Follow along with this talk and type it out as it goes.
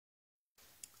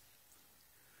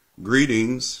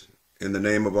Greetings in the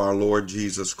name of our Lord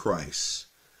Jesus Christ.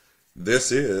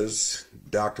 This is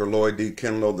Dr. Lloyd D.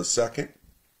 Kinlow II,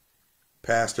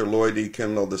 Pastor Lloyd D.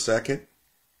 Kinlow II,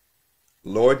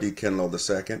 Lloyd D. Kinlow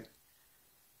II,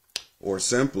 or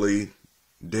simply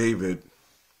David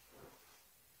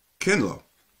Kinlow.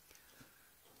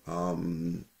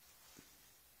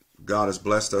 God has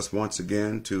blessed us once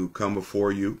again to come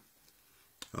before you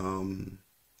and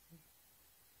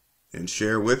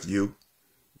share with you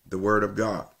the Word of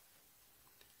God.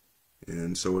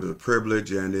 And so it is a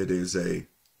privilege and it is a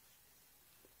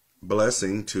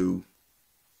blessing to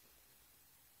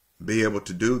be able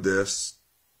to do this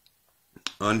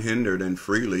unhindered and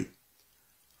freely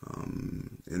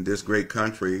in this great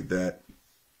country that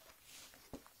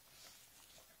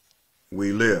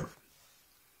we live.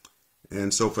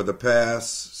 And so for the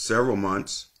past several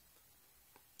months,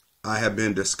 I have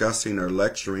been discussing or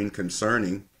lecturing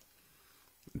concerning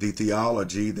the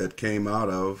theology that came out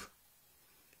of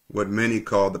what many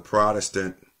call the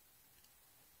Protestant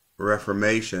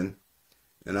Reformation,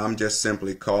 and I'm just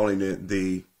simply calling it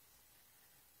the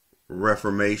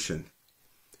Reformation.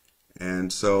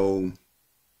 And so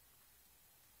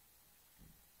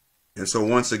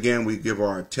once again, we give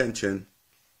our attention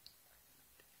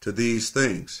to these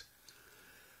things.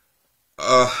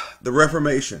 The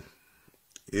Reformation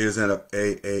is it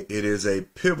is a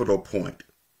pivotal point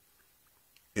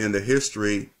in the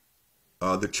history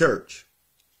of the church.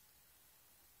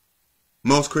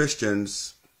 Most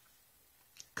Christians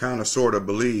kind of sort of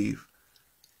believe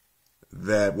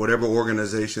that whatever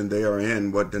organization they are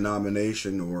in, what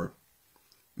denomination or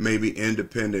maybe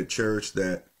independent church,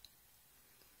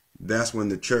 that's when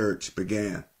the church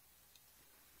began.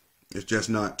 It's just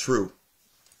not true.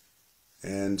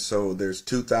 And so there's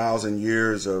 2,000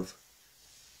 years of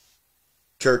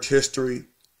church history.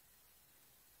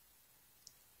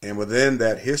 And within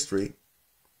that history,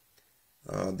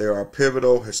 there are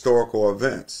pivotal historical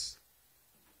events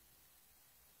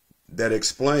that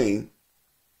explain,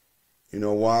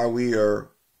 why we are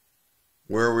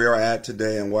where we are at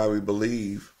today and why we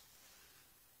believe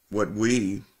what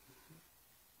we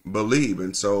believe.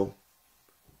 And so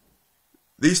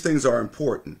these things are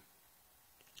important.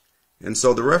 And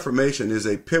so the Reformation is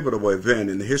a pivotal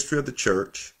event in the history of the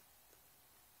church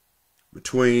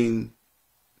between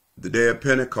the day of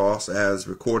Pentecost, as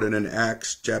recorded in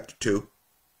Acts chapter 2,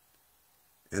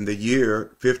 and the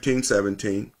year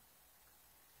 1517,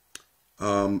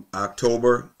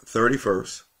 October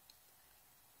 31st,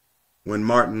 when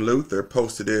Martin Luther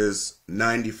posted his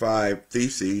 95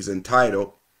 Theses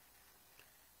entitled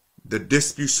The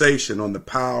Disputation on the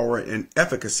Power and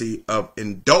Efficacy of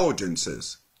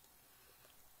Indulgences,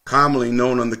 commonly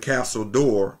known on the castle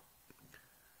door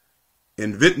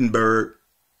in Wittenberg,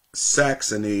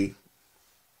 Saxony,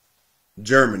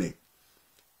 Germany.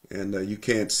 And you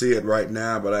can't see it right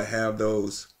now, but I have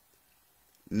those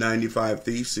 95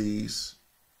 Theses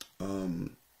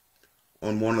on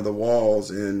one of the walls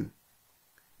in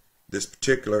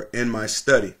my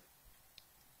study.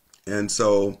 And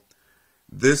so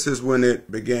this is when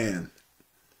it began.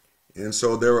 And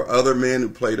so there were other men who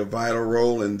played a vital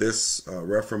role in this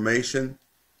Reformation.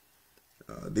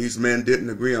 These men didn't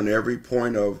agree on every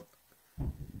point of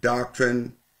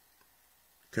doctrine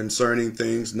concerning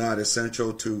things not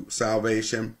essential to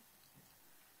salvation,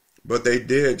 but they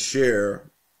did share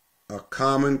a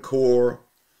common core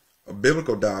of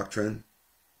biblical doctrine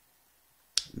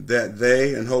that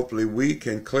they, and hopefully we,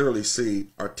 can clearly see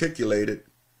articulated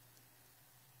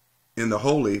in the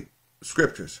Holy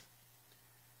Scriptures.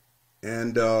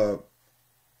 And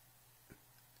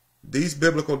these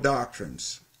biblical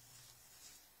doctrines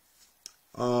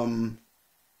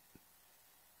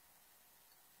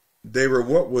they were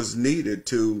what was needed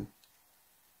to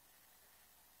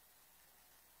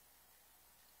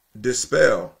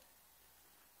dispel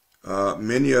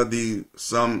many of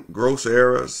some gross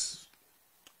errors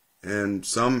and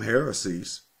some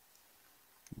heresies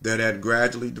that had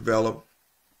gradually developed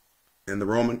in the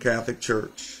Roman Catholic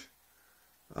Church,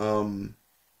 in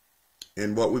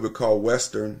what we would call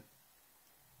Western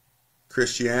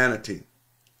Christianity.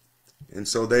 And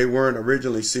so they weren't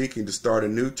originally seeking to start a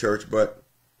new church, but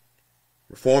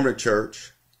reform the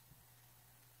church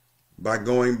by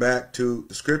going back to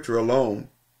the Scripture alone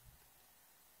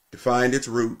to find its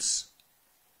roots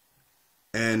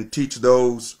and teach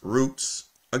those roots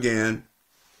again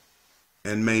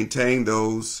and maintain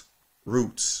those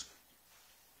roots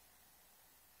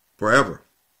forever.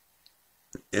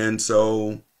 And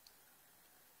so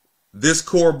this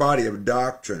core body of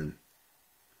doctrine,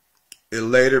 it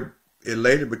later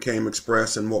became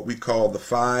expressed in what we call the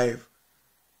five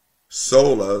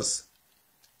solas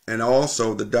and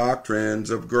also the doctrines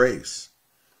of grace.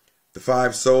 The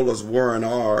five solas were and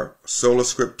are sola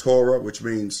scriptura, which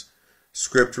means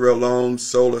scripture alone,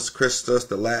 solus Christus,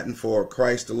 the Latin for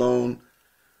Christ alone,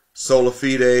 sola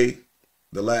fide,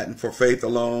 the Latin for faith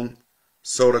alone,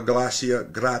 sola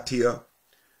gratia,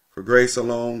 for grace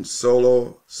alone,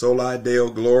 soli Deo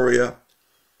gloria,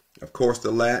 of course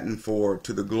the Latin for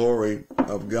to the glory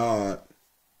of God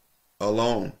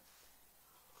alone.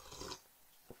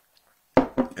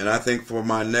 And I think for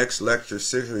my next lecture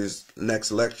series,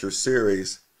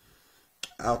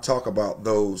 I'll talk about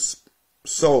those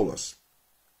solas.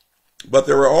 But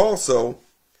there are also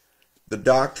the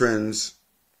doctrines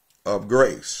of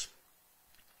grace.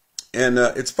 And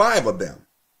it's 5 of them.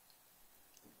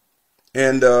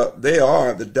 And they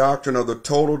are the doctrine of the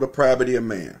total depravity of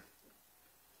man.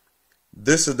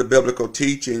 This is the biblical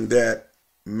teaching that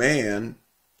man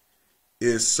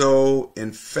is so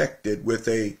infected with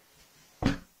a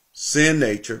sin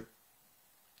nature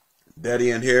that he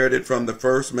inherited from the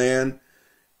first man,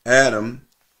 Adam,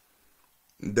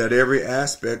 that every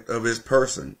aspect of his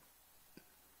person,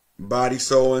 body,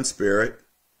 soul, and spirit,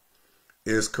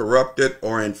 is corrupted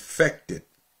or infected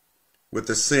with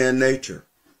the sin nature.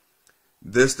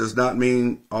 This does not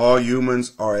mean all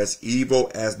humans are as evil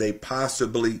as they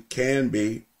possibly can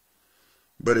be,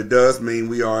 but it does mean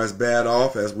we are as bad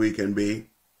off as we can be,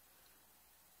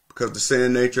 because the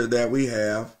sin nature that we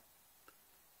have,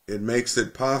 it makes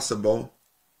it possible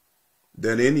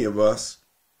that any of us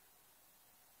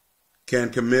can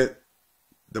commit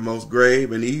the most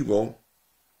grave and evil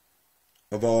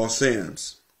of all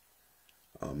sins.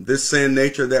 This sin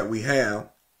nature that we have,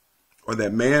 or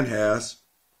that man has,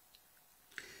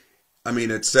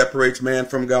 it separates man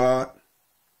from God.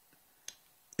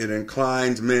 It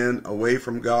inclines men away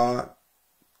from God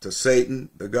to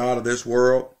Satan, the God of this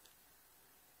world.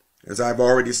 As I've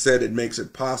already said, it makes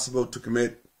it possible to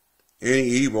commit any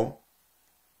evil.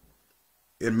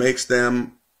 It makes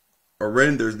them or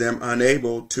renders them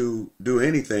unable to do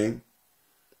anything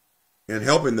in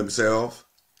helping themselves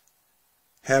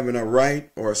having a right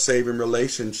or a saving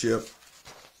relationship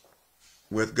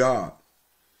with God.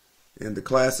 In the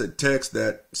classic text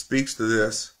that speaks to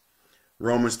this,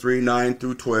 Romans 3:9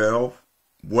 through 12,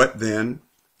 what then?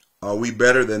 Are we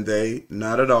better than they?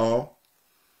 Not at all.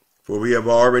 For we have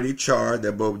already charged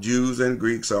that both Jews and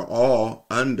Greeks are all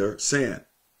under sin.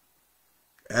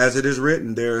 As it is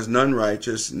written, there is none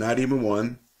righteous, not even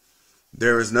one.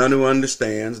 There is none who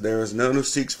understands. There is none who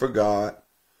seeks for God.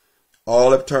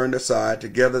 All have turned aside.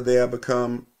 Together they have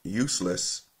become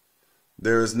useless.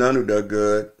 There is none who does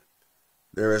good.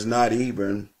 There is not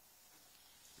even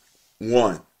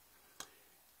one.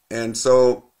 And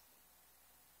so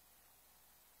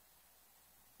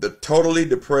the totally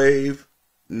depraved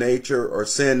nature or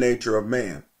sin nature of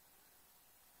man,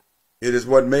 it is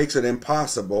what makes it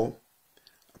impossible,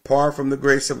 apart from the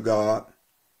grace of God,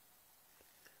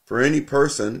 for any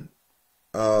person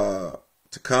to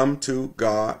come to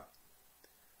God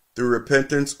through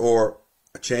repentance or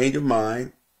a change of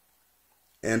mind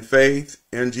and faith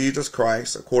in Jesus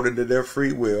Christ according to their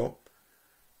free will.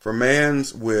 For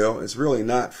man's will is really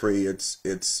not free.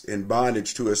 It's in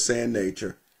bondage to a sin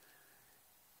nature.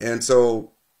 And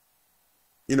so,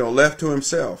 left to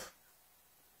himself,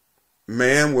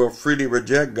 man will freely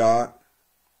reject God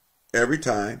every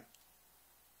time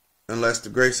unless the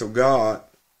grace of God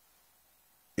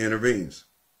intervenes.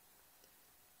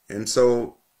 And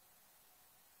so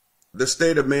the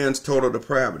state of man's total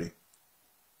depravity,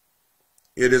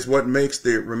 it is what makes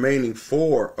the remaining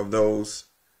 4 of those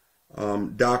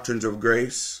doctrines of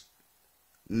grace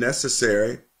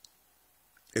necessary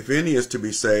if any is to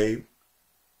be saved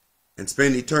and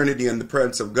spend eternity in the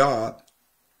presence of God,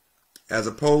 as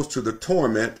opposed to the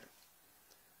torment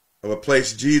of a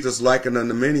place Jesus likened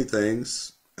unto many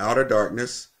things, outer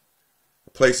darkness,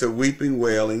 a place of weeping,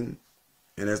 wailing,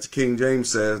 and as the King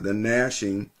James says, the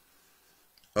gnashing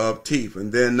of teeth.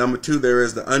 And then number 2, there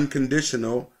is the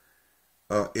unconditional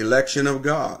election of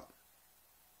God.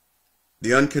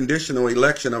 The unconditional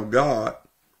election of God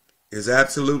is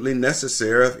absolutely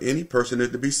necessary if any person is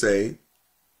to be saved.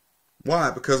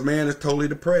 Why? Because man is totally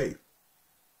depraved.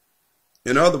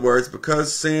 In other words,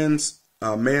 because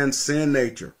man's sin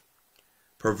nature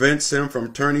prevents him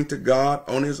from turning to God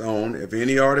on his own. If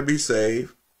any are to be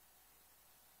saved,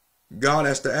 God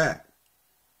has to act.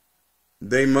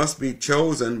 They must be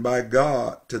chosen by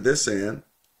God to this end,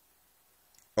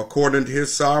 according to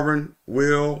his sovereign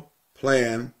will,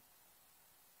 plan,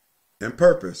 and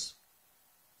purpose.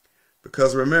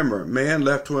 Because remember, man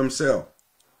left to himself,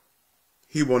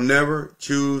 he will never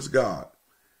choose God.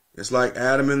 It's like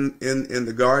Adam in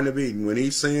the Garden of Eden. When he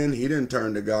sinned, he didn't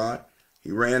turn to God.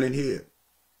 He ran and hid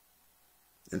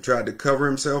and tried to cover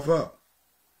himself up.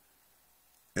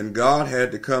 And God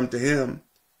had to come to him.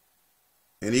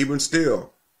 And even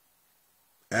still,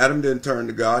 Adam didn't turn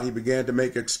to God. He began to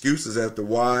make excuses as to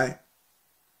why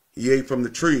he ate from the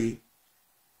tree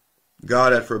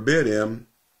God had forbid him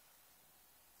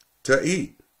to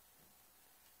eat.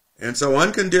 And so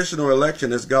unconditional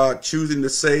election is God choosing to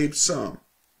save some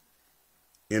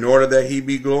in order that he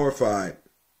be glorified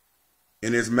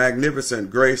in his magnificent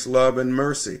grace, love, and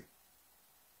mercy,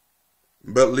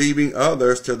 but leaving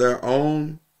others to their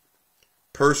own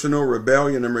personal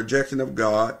rebellion and rejection of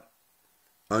God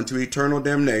unto eternal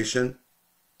damnation.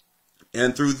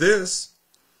 And through this,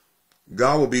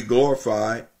 God will be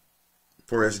glorified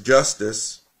for his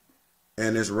justice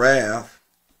and his wrath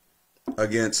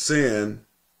against sin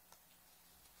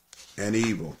and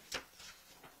evil.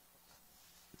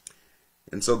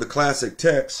 And so the classic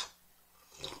text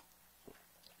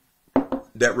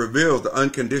that reveals the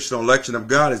unconditional election of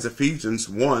God is Ephesians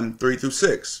 1, 3 through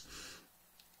 6.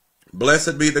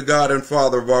 Blessed be the God and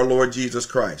Father of our Lord Jesus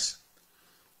Christ,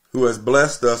 who has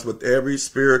blessed us with every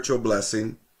spiritual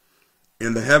blessing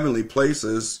in the heavenly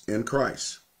places in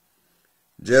Christ,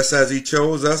 just as he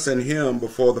chose us in him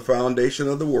before the foundation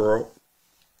of the world,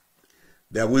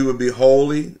 that we would be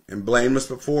holy and blameless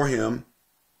before him.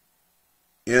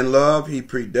 In love, he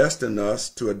predestined us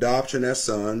to adoption as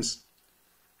sons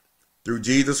through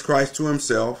Jesus Christ to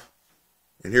himself.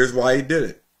 And here's why he did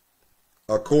it: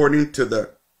 according to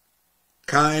the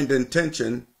kind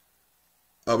intention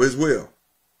of his will.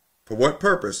 For what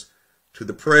purpose? To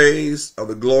the praise of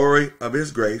the glory of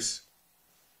his grace,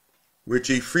 which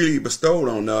he freely bestowed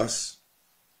on us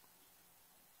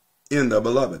in the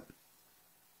beloved.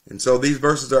 And so these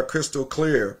verses are crystal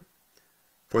clear,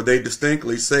 for they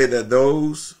distinctly say that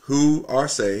those who are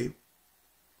saved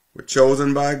were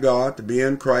chosen by God to be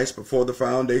in Christ before the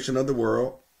foundation of the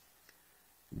world.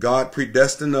 God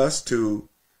predestined us to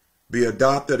be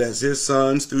adopted as his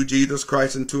sons through Jesus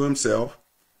Christ into himself.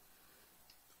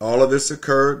 All of this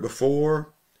occurred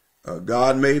before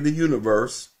God made the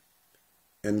universe,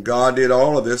 and God did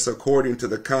all of this according to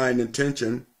the kind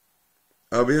intention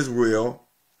of his will,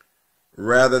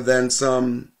 rather than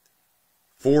some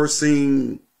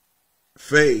foreseen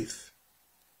faith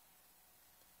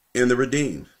in the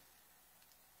redeemed.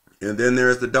 And then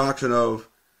there's the doctrine of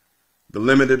the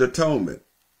limited atonement.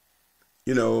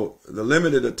 You know, the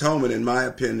limited atonement, in my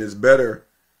opinion, is better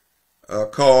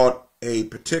called a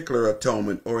particular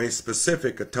atonement, or a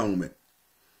specific atonement,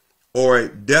 or a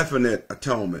definite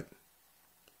atonement.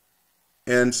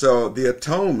 And so the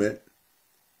atonement,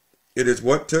 it is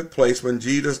what took place when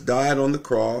Jesus died on the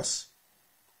cross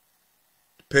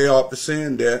to pay off the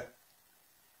sin debt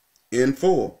in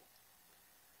full.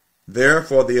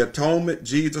 Therefore, the atonement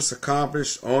Jesus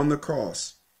accomplished on the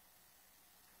cross,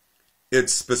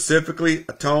 it specifically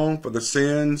atoned for the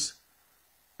sins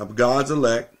of God's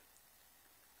elect,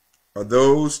 or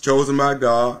those chosen by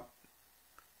God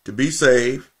to be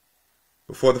saved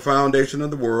before the foundation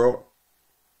of the world,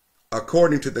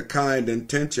 according to the kind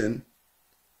intention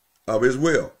of his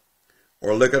will.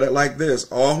 Or look at it like this: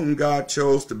 all whom God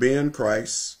chose to be in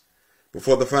Christ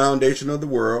before the foundation of the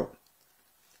world,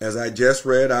 as I just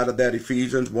read out of that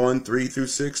Ephesians 1, 3 through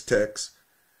 6 text,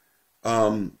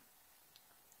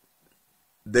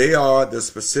 they are the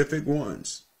specific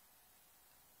ones.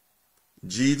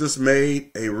 Jesus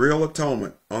made a real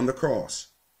atonement on the cross,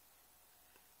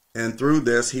 and through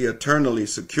this he eternally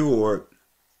secured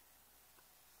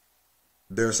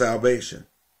their salvation.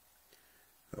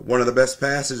 One of the best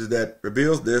passages that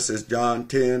reveals this is John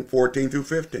 10, 14 through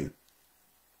 15.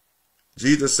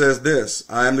 Jesus says this: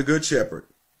 I am the good shepherd,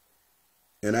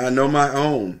 and I know my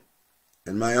own,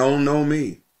 and my own know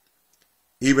me,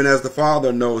 even as the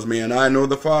Father knows me, and I know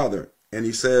the Father. And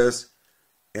he says,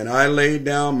 and I lay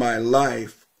down my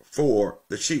life for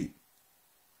the sheep.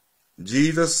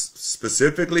 Jesus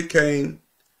specifically came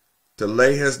to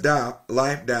lay his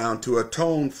life down to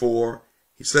atone for,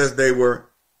 he says, they were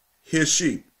his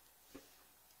sheep.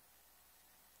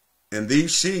 And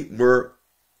these sheep were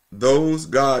those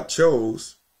God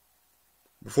chose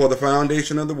before the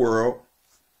foundation of the world,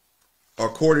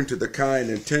 according to the kind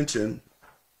intention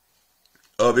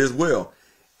of his will.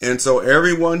 And so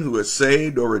everyone who is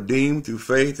saved or redeemed through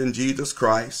faith in Jesus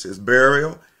Christ, his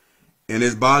burial, and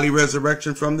his bodily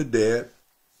resurrection from the dead,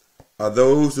 are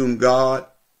those whom God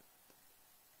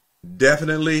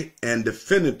definitely and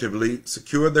definitively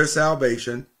secured their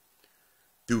salvation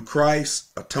through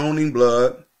Christ's atoning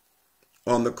blood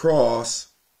on the cross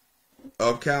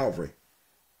of Calvary.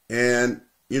 And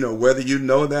whether you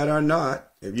know that or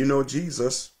not, if you know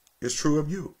Jesus, it's true of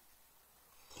you.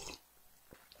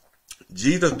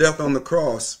 Jesus' death on the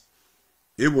cross,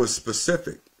 it was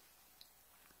specific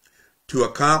to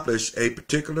accomplish a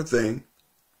particular thing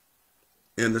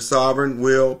in the sovereign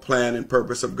will, plan, and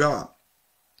purpose of God.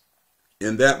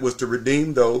 And that was to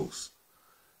redeem those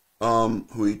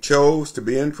who he chose to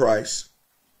be in Christ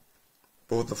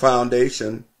for the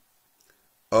foundation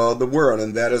of the world.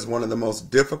 And that is one of the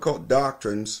most difficult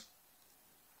doctrines,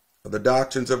 the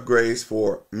doctrines of grace,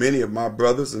 for many of my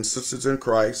brothers and sisters in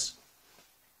Christ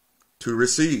to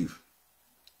receive.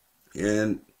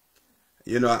 And,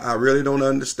 I really don't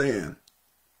understand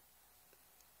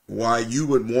why you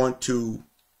would want to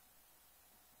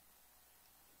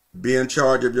be in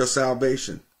charge of your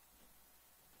salvation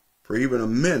for even a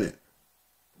minute.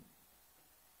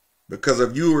 Because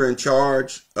if you were in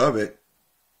charge of it,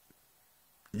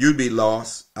 you'd be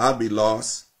lost, I'd be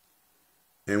lost,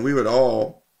 and we would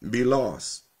all be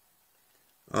lost.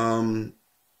 But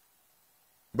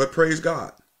praise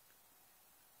God.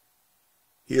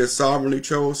 He has sovereignly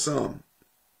chose some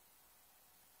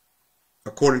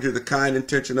according to the kind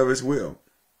intention of his will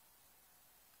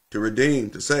to redeem,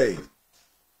 to save.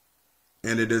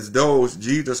 And it is those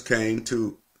Jesus came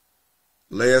to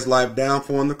lay his life down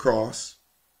for on the cross,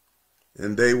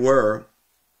 and they were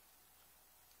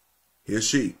his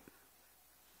sheep.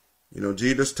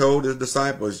 Jesus told his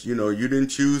disciples, you didn't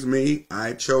choose me,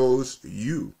 I chose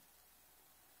you.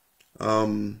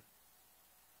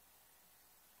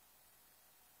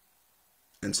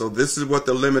 And so this is what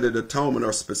the limited atonement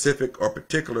or specific or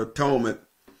particular atonement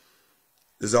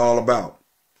is all about.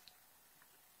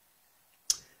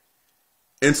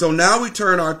 And so now we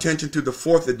turn our attention to the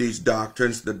fourth of these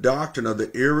doctrines, the doctrine of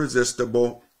the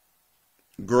irresistible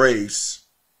grace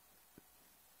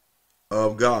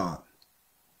of God.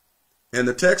 And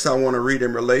the text I want to read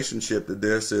in relationship to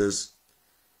this is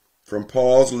from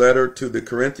Paul's letter to the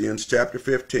Corinthians, chapter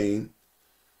 15,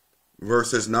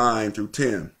 verses 9 through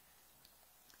 10.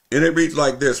 And it reads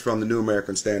like this from the New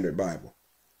American Standard Bible.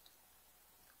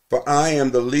 For I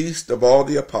am the least of all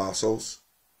the apostles,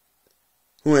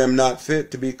 who am not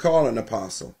fit to be called an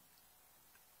apostle,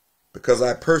 because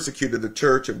I persecuted the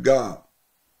church of God.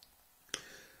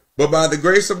 But by the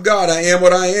grace of God I am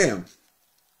what I am,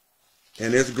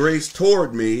 and his grace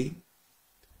toward me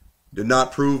did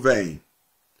not prove vain.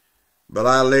 But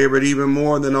I labored even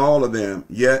more than all of them,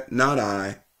 yet not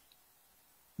I,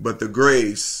 but the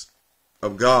grace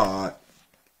of God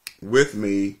with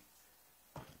me.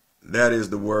 That is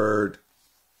the word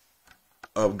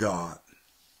of God.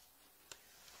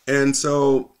 And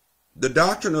so the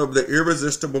doctrine of the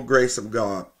irresistible grace of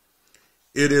God,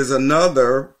 it is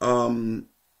another of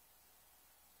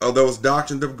those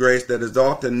doctrines of grace that is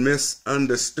often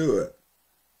misunderstood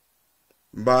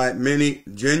by many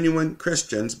genuine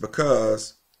Christians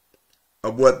because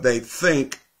of what they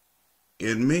think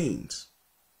it means.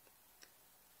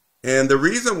 And the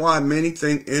reason why many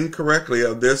think incorrectly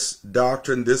of this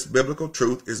doctrine, this biblical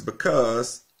truth, is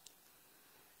because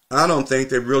I don't think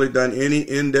they've really done any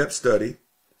in-depth study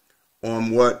on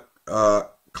what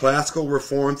classical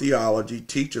Reformed theology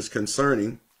teaches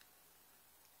concerning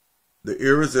the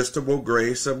irresistible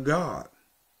grace of God.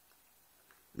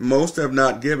 Most have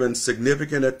not given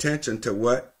significant attention to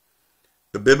what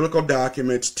the biblical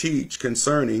documents teach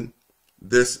concerning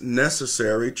this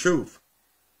necessary truth.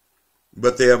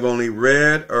 But they have only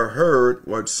read or heard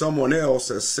what someone else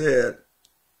has said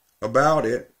about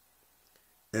it.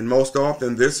 And most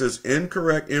often this is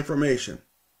incorrect information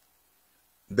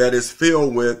that is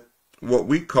filled with what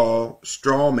we call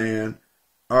straw man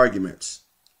arguments.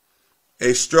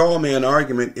 A straw man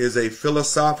argument is a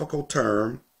philosophical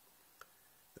term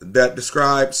that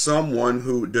describes someone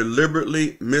who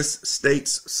deliberately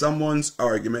misstates someone's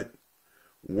argument,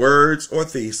 words, or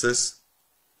thesis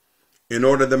in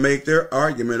order to make their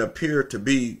argument appear to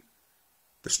be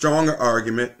the stronger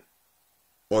argument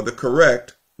or the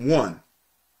correct one.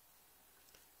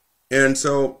 And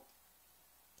so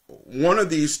one of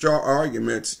these straw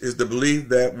arguments is the belief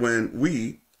that when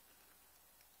we,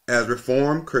 as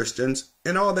Reformed Christians,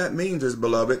 and all that means is,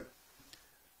 beloved,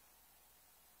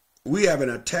 we have an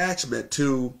attachment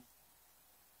to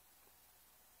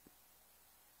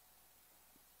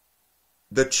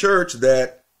the church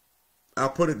that, I'll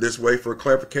put it this way for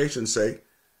clarification's sake,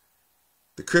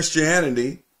 the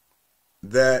Christianity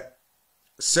that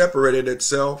separated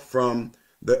itself from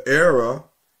the error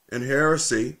and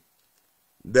heresy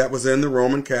that was in the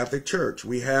Roman Catholic Church.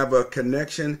 We have a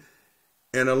connection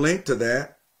and a link to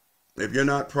that. If you're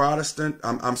not Protestant,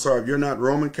 I'm sorry, if you're not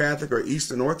Roman Catholic or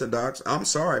Eastern Orthodox, I'm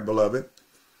sorry, beloved.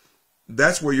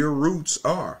 that's where your roots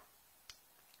are.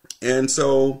 And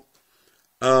so,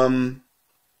 one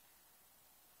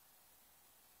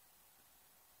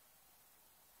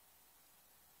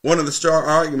of the strong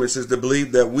arguments is to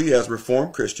believe that we as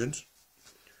Reformed Christians,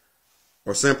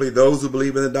 or simply those who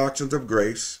believe in the doctrines of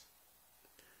grace,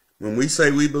 when we say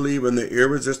we believe in the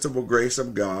irresistible grace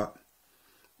of God,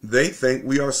 they think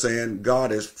we are saying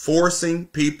God is forcing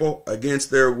people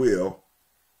against their will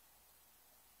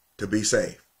to be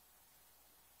saved.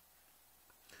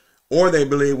 Or they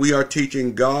believe we are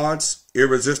teaching God's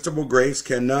irresistible grace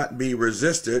cannot be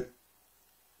resisted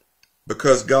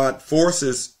because God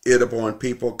forces it upon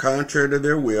people contrary to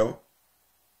their will.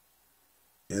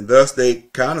 And thus they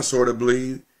kind of sort of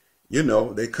believe,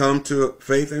 they come to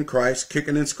faith in Christ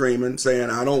kicking and screaming, saying,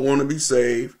 I don't want to be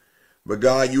saved, but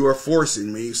God, you are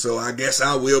forcing me, so I guess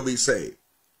I will be saved.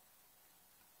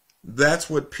 That's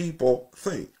what people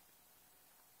think.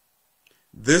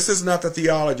 This is not the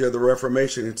theology of the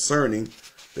Reformation concerning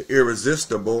the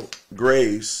irresistible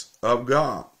grace of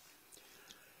God.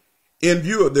 In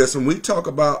view of this, when we talk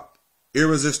about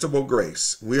irresistible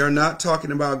grace, we are not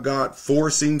talking about God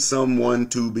forcing someone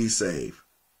to be saved.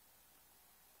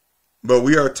 But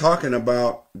we are talking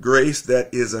about grace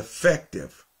that is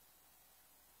effective,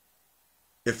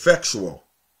 effectual.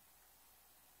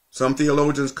 Some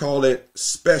theologians call it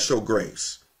special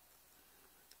grace.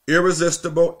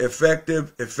 Irresistible,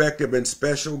 effective, and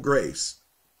special grace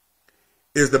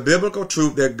is the biblical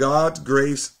truth that God's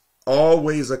grace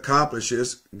always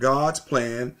accomplishes God's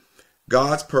plan,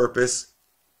 God's purpose,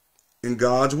 and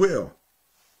God's will.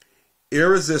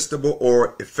 Irresistible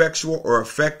or effectual or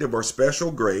effective or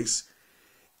special grace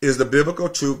is the biblical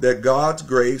truth that God's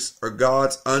grace or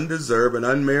God's undeserved and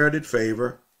unmerited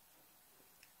favor,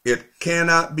 it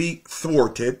cannot be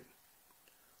thwarted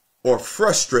or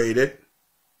frustrated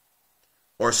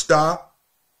or stopped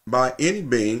by any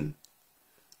being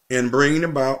in bringing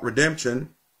about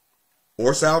redemption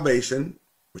or salvation,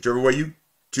 whichever way you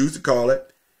choose to call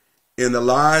it, in the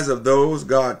lives of those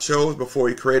God chose before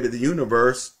he created the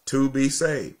universe to be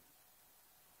saved.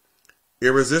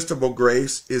 Irresistible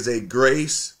grace is a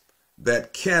grace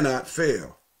that cannot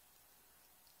fail.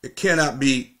 It cannot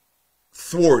be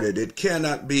thwarted. It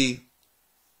cannot be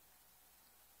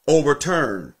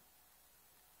overturned.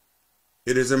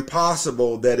 It is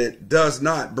impossible that it does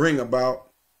not bring about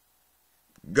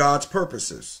God's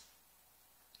purposes.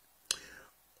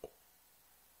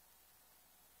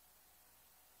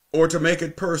 Or to make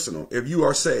it personal, if you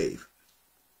are saved,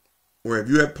 or if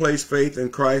you have placed faith in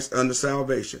Christ under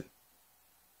salvation,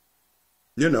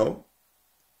 you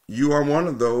are one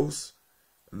of those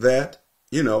that,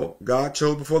 God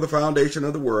chose before the foundation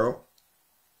of the world.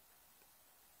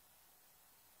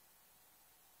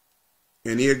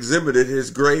 And he exhibited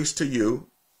his grace to you,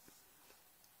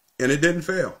 and it didn't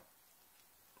fail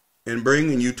in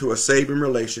bringing you to a saving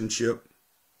relationship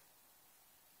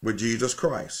with Jesus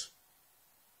Christ.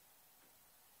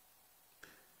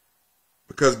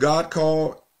 Because God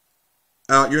called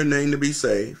out your name to be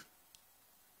saved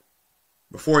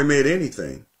before he made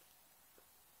anything.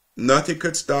 Nothing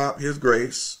could stop his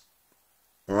grace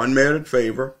or unmerited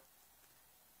favor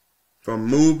from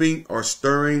moving or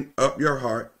stirring up your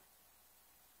heart,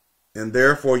 and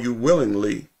therefore you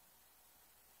willingly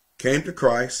came to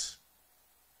Christ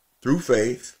through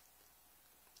faith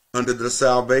under the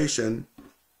salvation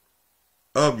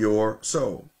of your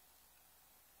soul.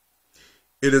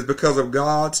 It is because of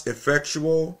God's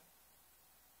effective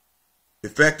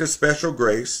special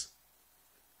grace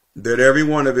that every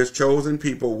one of his chosen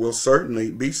people will certainly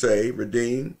be saved,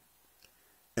 redeemed,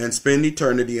 and spend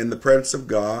eternity in the presence of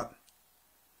God,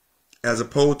 as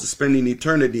opposed to spending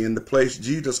eternity in the place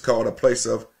Jesus called a place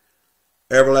of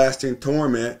everlasting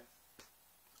torment,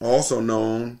 also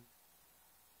known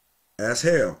as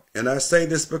hell. And I say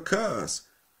this because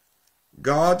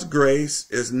God's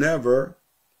grace is never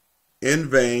in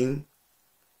vain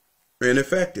or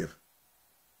ineffective,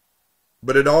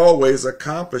 but it always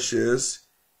accomplishes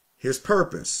his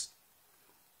purpose.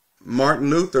 Martin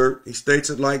Luther, he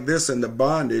states it like this in The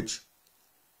Bondage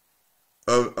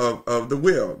of the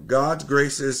Will. God's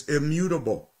grace is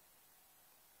immutable.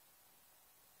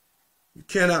 You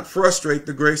cannot frustrate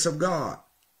the grace of God.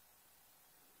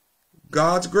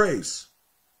 God's grace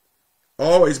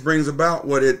always brings about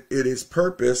what it is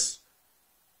purpose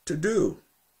to do.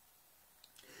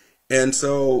 And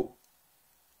so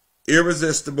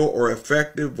irresistible or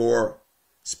effective or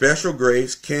special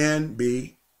grace can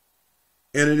be,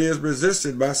 and it is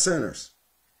resisted by sinners.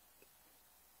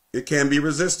 It can be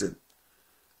resisted,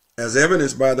 as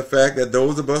evidenced by the fact that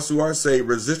those of us who are saved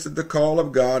resisted the call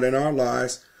of God in our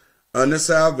lives unto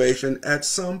salvation at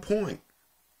some point.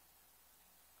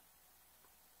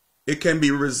 It can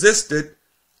be resisted,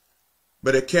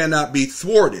 but it cannot be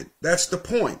thwarted. That's the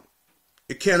point.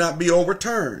 It cannot be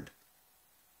overturned.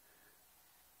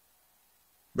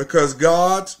 Because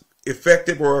God's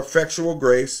effective or effectual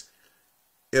grace,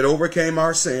 it overcame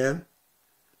our sin.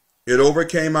 It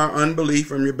overcame our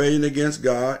unbelief and rebellion against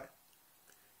God.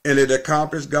 And it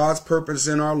accomplished God's purpose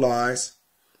in our lives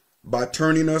by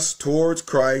turning us towards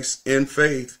Christ in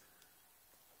faith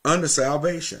unto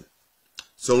salvation.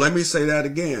 So let me say that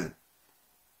again.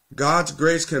 God's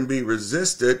grace can be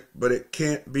resisted, but it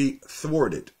can't be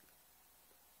thwarted.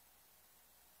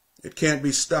 It can't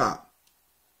be stopped.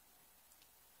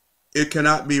 It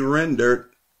cannot be rendered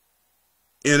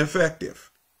ineffective.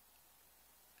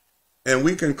 And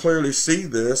we can clearly see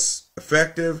this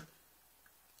effective,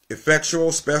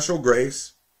 effectual, special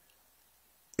grace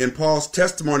in Paul's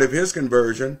testimony of his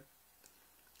conversion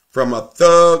from a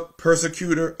thug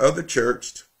persecutor of the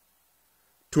church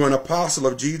to an apostle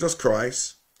of Jesus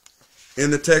Christ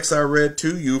in the text I read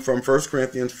to you from 1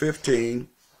 Corinthians 15,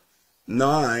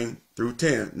 9 through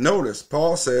 10. Notice,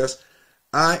 Paul says,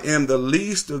 I am the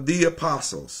least of the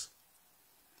apostles,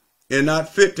 and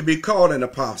not fit to be called an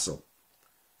apostle,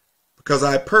 because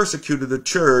I persecuted the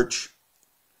church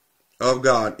of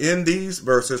God. In these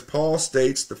verses, Paul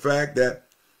states the fact that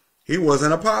he was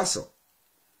an apostle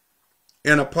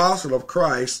of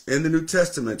Christ in the New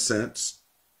Testament sense,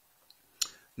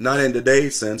 not in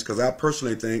today's sense, because I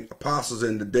personally think apostles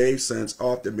in today's sense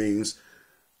often means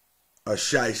a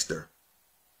shyster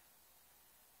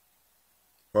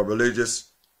or religious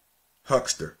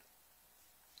huckster.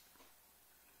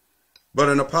 But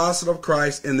an apostle of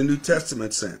Christ in the New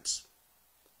Testament sense,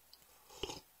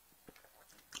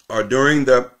 or during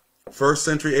the first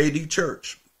century AD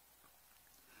church.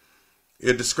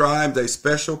 It describes a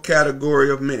special category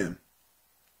of men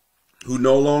who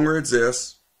no longer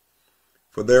exist,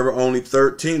 for there were only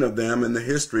 13 of them in the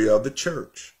history of the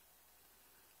church.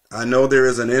 I know there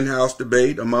is an in-house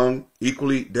debate among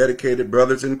equally dedicated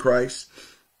brothers in Christ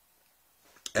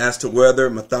as to whether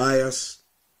Matthias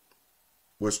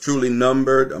was truly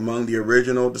numbered among the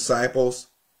original disciples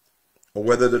or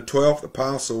whether the 12th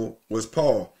apostle was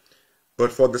Paul.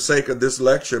 But for the sake of this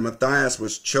lecture, Matthias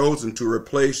was chosen to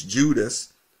replace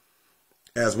Judas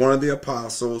as one of the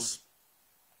apostles.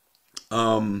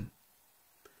 And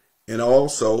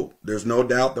also, there's no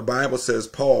doubt the Bible says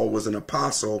Paul was an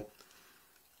apostle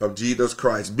of Jesus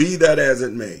Christ. Be that as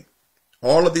it may,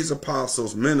 all of these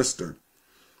apostles ministered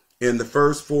in the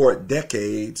first 4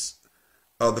 decades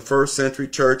of the first century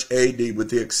church AD, with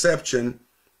the exception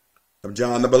of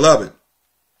John the Beloved,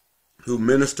 who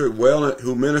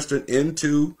ministered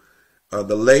into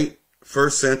the late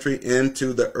first century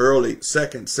into the early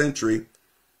second century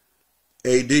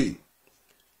AD.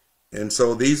 And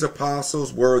so these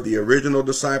apostles were the original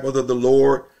disciples of the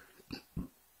Lord,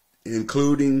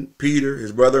 including Peter,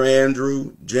 his brother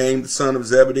Andrew, James, the son of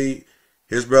Zebedee,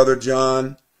 his brother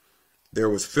John. There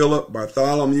was Philip,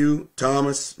 Bartholomew,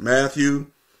 Thomas, Matthew.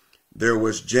 There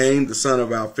was James, the son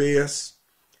of Alphaeus,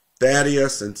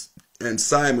 Thaddeus, and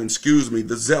Simon,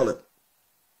 the zealot.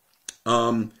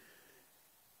 And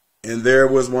there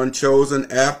was one chosen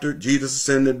after Jesus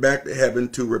ascended back to heaven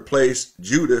to replace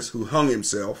Judas, who hung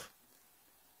himself.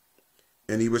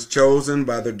 And he was chosen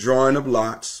by the drawing of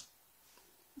lots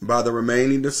by the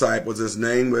remaining disciples. His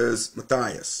name was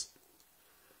Matthias.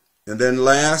 And then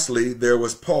lastly, there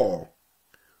was Paul,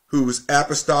 whose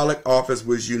apostolic office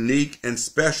was unique and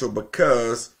special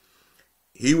because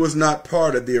he was not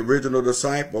part of the original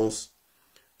disciples.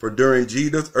 For during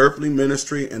Jesus' earthly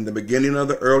ministry and the beginning of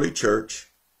the early church,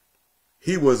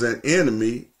 he was an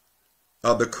enemy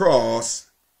of the cross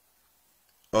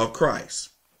of Christ.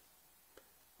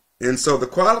 And so the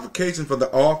qualification for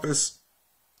the office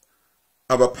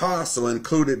of apostle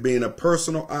included being a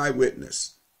personal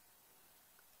eyewitness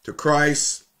to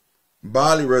Christ's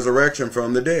bodily resurrection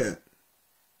from the dead.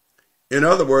 In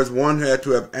other words, one had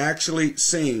to have actually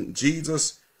seen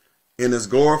Jesus in his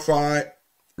glorified,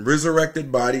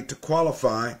 resurrected body to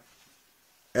qualify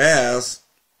as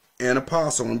an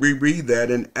apostle. And we read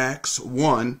that in Acts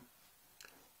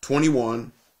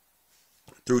 1:21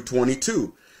 through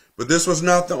 22. But this was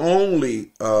not the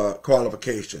only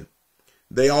qualification.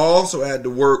 They also had to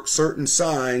work certain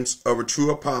signs of a true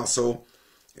apostle.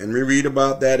 And we read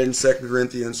about that in 2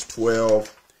 Corinthians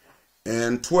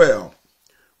 12:12.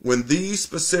 When these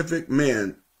specific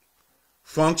men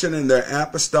function in their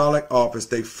apostolic office,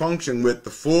 they function with the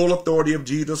full authority of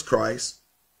Jesus Christ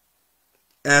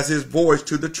as his voice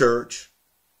to the church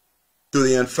through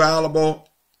the infallible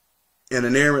and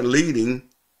inerrant leading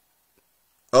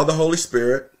of the Holy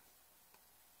Spirit,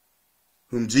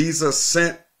 whom Jesus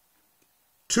sent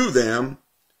to them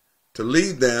to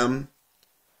lead them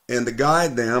and to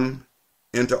guide them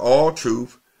into all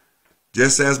truth,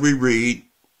 just as we read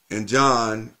in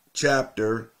John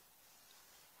chapter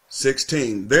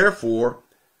 16. Therefore,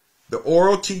 the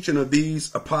oral teaching of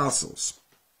these apostles,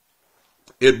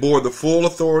 it bore the full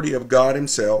authority of God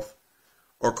himself,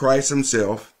 or Christ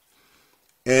himself,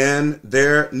 and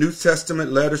their New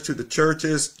Testament letters to the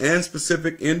churches and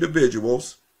specific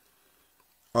individuals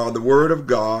are the word of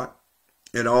God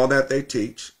in all that they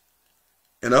teach.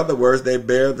 In other words, they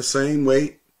bear the same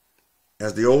weight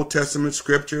as the Old Testament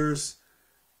scriptures,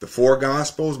 the four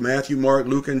Gospels, Matthew, Mark,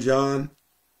 Luke, and John,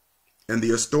 and the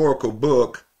historical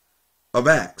book of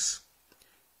Acts.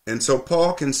 And so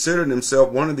Paul considered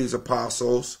himself one of these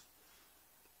apostles,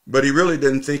 but he really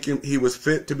didn't think he was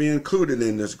fit to be included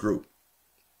in this group.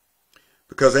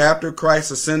 Because after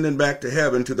Christ ascended back to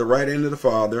heaven to the right hand of the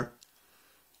Father,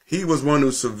 he was one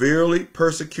who severely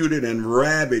persecuted and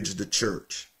ravaged the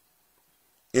church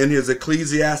in his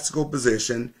ecclesiastical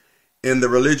position in the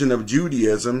religion of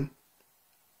Judaism,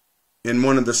 in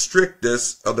one of the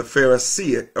strictest of the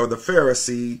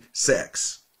Pharisee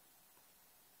sects.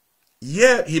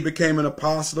 Yet he became an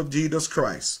apostle of Jesus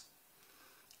Christ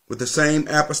with the same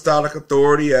apostolic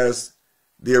authority as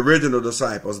the original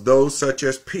disciples, those such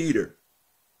as Peter.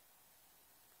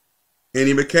 And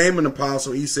he became an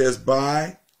apostle, he says,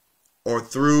 by or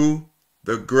through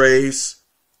the grace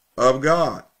of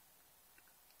God.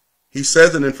 He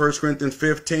says it in 1 Corinthians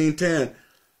 15:10,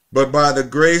 but by the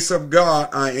grace of God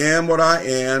I am what I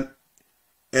am,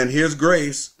 and his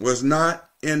grace was not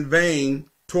in vain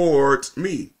towards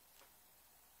me.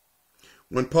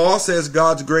 When Paul says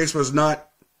God's grace was not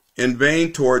in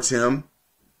vain towards him,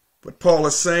 what Paul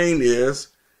is saying is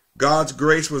God's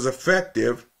grace was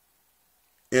effective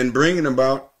in bringing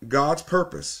about God's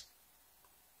purpose,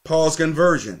 Paul's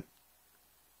conversion,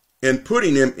 and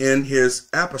putting him in his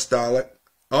apostolic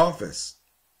office.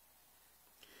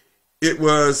 It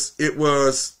was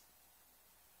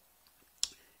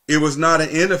not an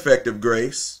ineffective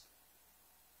grace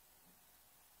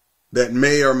that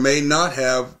may or may not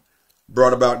have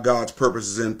brought about God's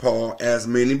purposes in Paul, as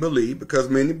many believe, because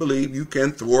many believe you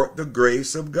can thwart the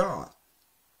grace of God.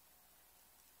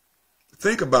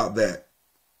 Think about that.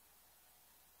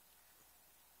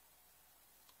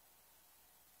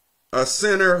 A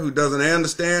sinner who doesn't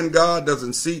understand God,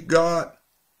 doesn't seek God,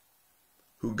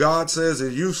 who God says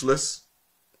is useless,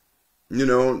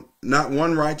 not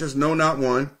one righteous, no, not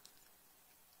one.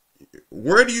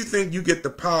 Where do you think you get the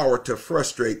power to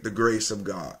frustrate the grace of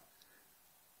God?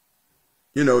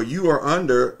 You are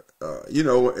under,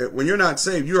 when you're not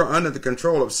saved, you are under the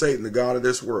control of Satan, the god of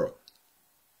this world.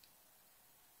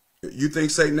 You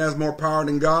think Satan has more power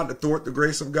than God to thwart the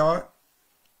grace of God?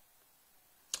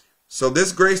 So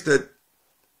this grace that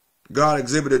God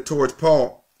exhibited towards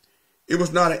Paul, it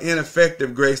was not an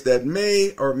ineffective grace that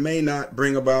may or may not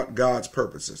bring about God's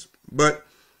purposes, but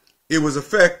it was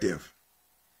effective.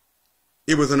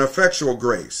 It was an effectual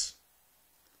grace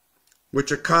which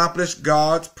accomplished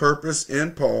God's purpose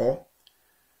in Paul,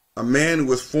 a man who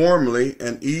was formerly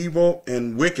an evil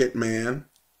and wicked man,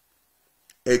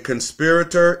 a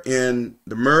conspirator in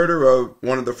the murder of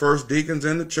one of the first deacons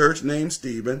in the church named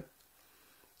Stephen,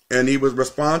 and he was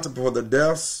responsible for the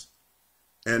deaths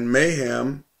and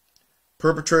mayhem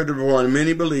perpetrated upon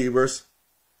many believers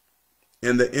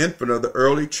in the infant of the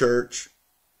early church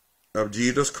of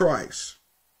Jesus Christ.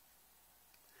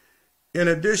 In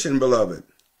addition, beloved,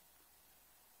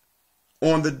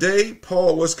 on the day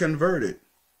Paul was converted,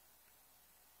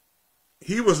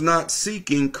 he was not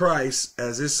seeking Christ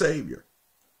as his Savior.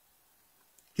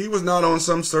 He was not on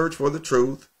some search for the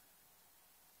truth.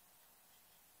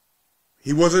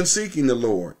 He wasn't seeking the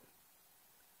Lord.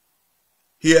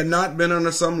 He had not been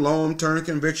under some long-term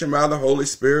conviction by the Holy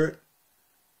Spirit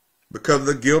because of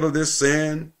the guilt of this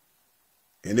sin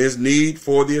and his need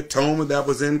for the atonement that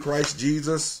was in Christ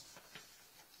Jesus.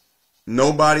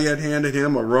 Nobody had handed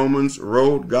him a Romans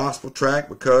Road gospel tract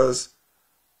because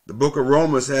the book of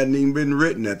Romans hadn't even been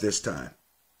written at this time.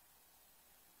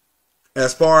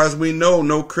 As far as we know,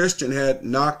 no Christian had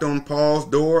knocked on Paul's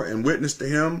door and witnessed to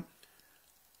him.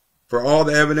 For all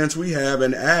the evidence we have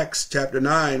in Acts chapter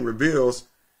 9 reveals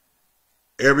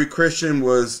every Christian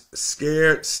was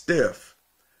scared stiff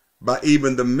by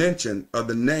even the mention of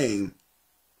the name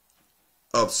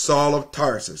of Saul of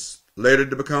Tarsus, later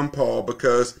to become Paul,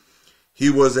 because he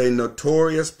was a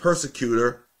notorious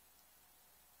persecutor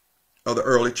of the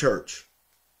early church.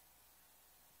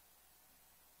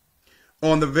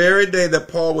 On the very day that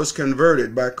Paul was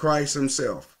converted by Christ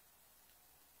himself,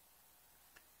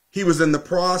 he was in the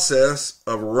process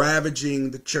of ravaging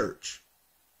the church.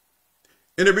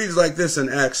 And it reads like this in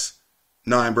Acts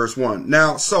 9 verse 1.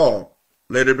 Now Saul,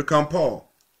 later become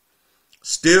Paul,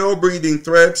 still breathing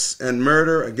threats and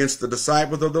murder against the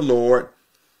disciples of the Lord,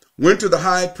 went to the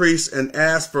high priest and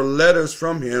asked for letters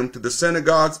from him to the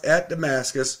synagogues at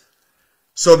Damascus,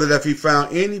 so that if he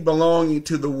found any belonging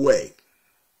to the way,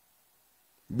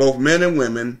 both men and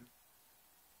women,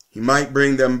 he might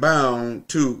bring them bound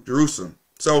to Jerusalem.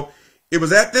 So it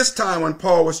was at this time when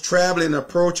Paul was traveling and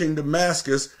approaching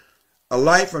Damascus, a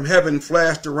light from heaven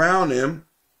flashed around him,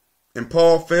 and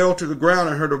Paul fell to the ground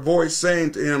and heard a voice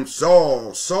saying to him,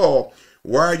 Saul, Saul,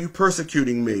 why are you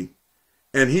persecuting me?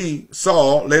 And he,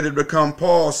 Saul, later to become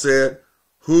Paul, said,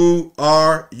 Who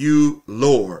are you,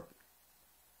 Lord?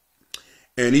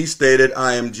 And he stated,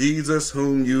 I am Jesus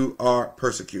whom you are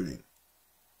persecuting.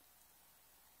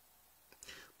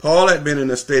 Paul had been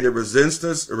in a state of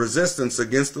resistance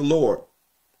against the Lord.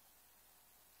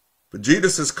 But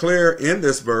Jesus is clear in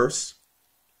this verse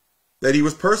that he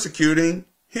was persecuting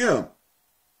him.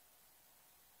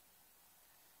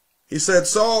 He said,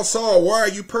 Saul, Saul, why are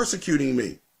you persecuting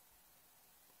me?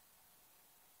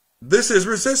 This is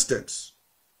resistance.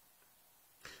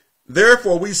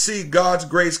 Therefore, we see God's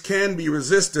grace can be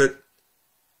resisted,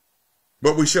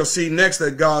 but we shall see next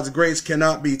that God's grace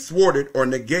cannot be thwarted or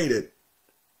negated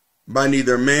by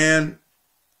neither man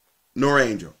nor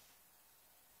angel.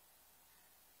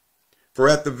 For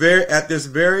at this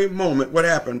very moment, what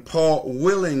happened? Paul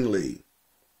willingly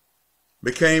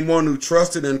became one who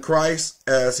trusted in Christ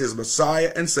as his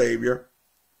Messiah and Savior.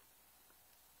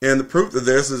 And the proof of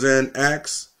this is in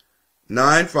Acts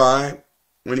 9:5,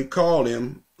 when he called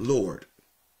him Lord.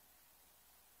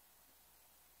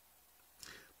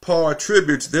 Paul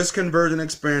attributes this conversion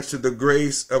experience to the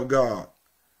grace of God.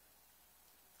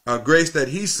 A grace that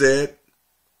he said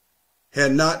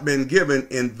had not been given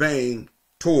in vain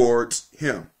towards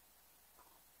him.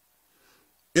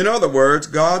 In other words,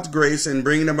 God's grace in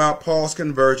bringing about Paul's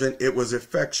conversion, it was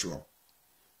effectual.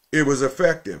 It was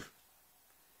effective.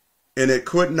 And it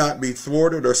could not be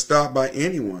thwarted or stopped by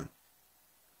anyone.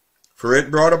 For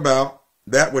it brought about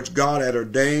that which God had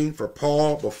ordained for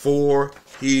Paul before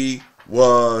he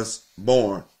was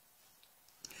born.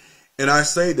 And I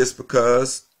say this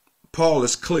because Paul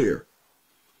is clear.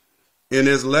 In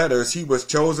his letters, he was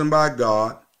chosen by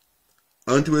God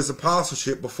unto his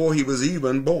apostleship before he was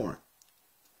even born.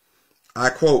 I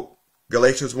quote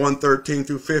Galatians 1:13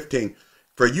 through 15.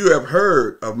 For you have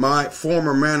heard of my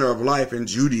former manner of life in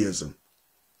Judaism,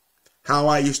 how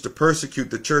I used to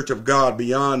persecute the church of God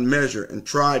beyond measure and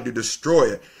tried to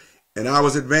destroy it. And I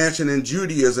was advancing in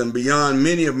Judaism beyond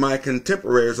many of my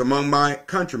contemporaries among my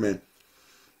countrymen,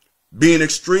 being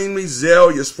extremely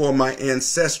zealous for my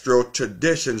ancestral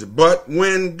traditions. But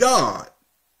when God,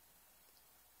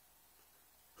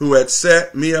 who had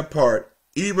set me apart,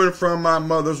 even from my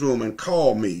mother's womb, and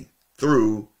called me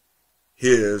through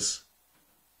his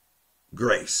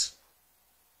grace.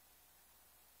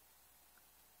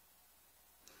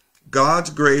 God's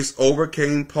grace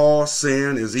overcame Paul's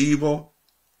sin, his evil,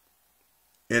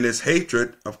 and his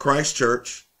hatred of Christ's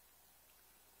church.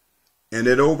 And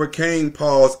it overcame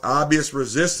Paul's obvious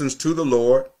resistance to the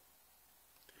Lord.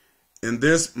 And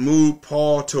this moved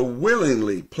Paul to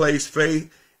willingly place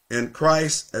faith in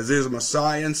Christ as his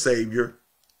Messiah and Savior.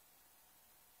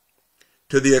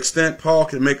 To the extent Paul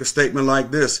can make a statement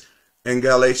like this in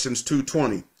Galatians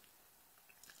 2:20.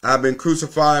 I've been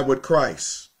crucified with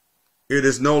Christ. It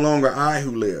is no longer I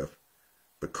who live,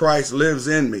 but Christ lives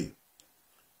in me.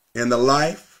 And the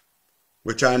life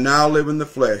which I now live in the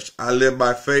flesh, I live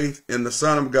by faith in the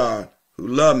Son of God, who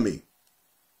loved me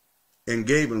and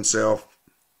gave himself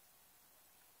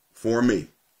for me.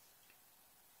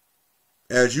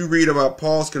 As you read about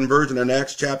Paul's conversion in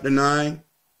Acts chapter 9,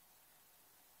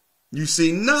 you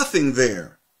see nothing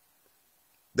there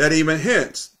that even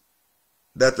hints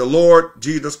that the Lord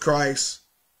Jesus Christ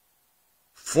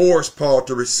forced Paul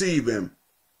to receive him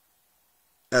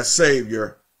as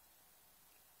Savior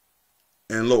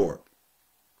and Lord.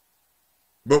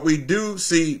 But we do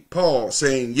see Paul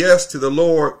saying yes to the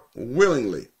Lord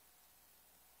willingly.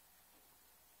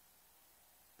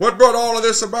 What brought all of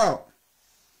this about?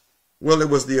 Well, it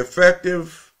was the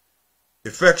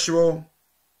effectual,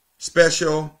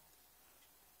 special,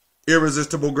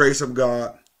 irresistible grace of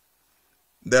God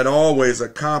that always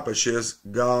accomplishes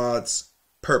God's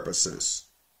purposes.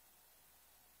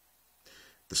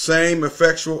 The same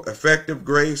effectual, effective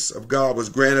grace of God was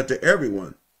granted to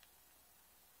everyone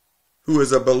who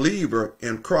is a believer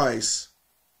in Christ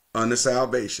unto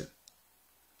salvation.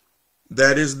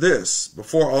 That is this: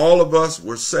 before all of us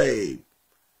were saved,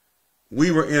 We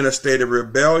were in a state of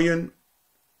rebellion,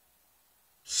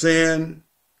 sin,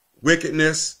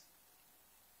 wickedness,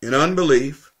 and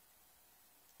unbelief.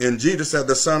 And Jesus as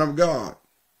the Son of God,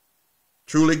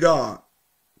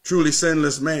 truly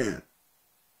sinless man,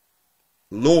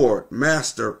 Lord,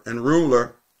 Master, and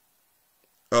ruler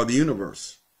of the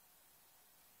universe.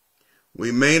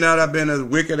 We may not have been as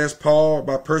wicked as Paul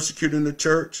by persecuting the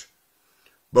church,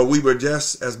 but we were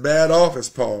just as bad off as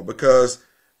Paul, because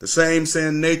the same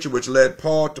sin nature which led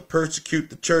Paul to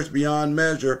persecute the church beyond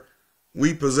measure,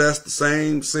 we possess the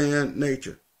same sin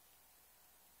nature.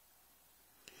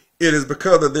 It is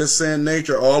because of this sin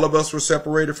nature all of us were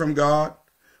separated from God.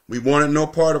 We wanted no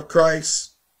part of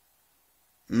Christ.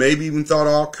 Maybe even thought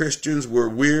all Christians were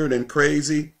weird and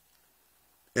crazy.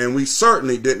 And we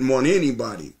certainly didn't want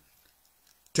anybody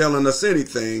telling us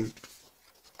anything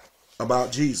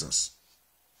about Jesus.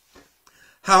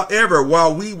 However,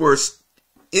 while we were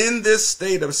in this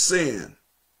state of sin,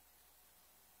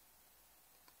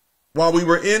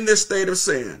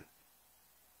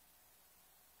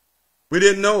 we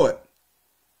didn't know it.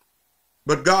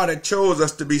 But God had chose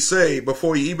us to be saved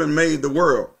before he even made the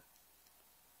world.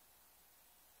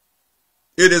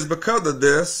 It is because of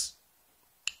this,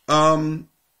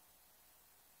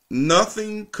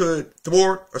 nothing could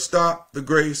thwart or stop the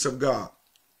grace of God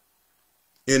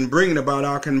in bringing about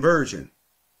our conversion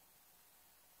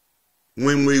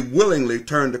when we willingly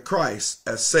turn to Christ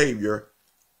as Savior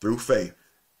through faith.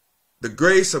 The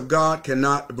grace of God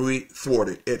cannot be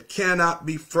thwarted. It cannot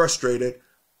be frustrated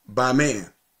by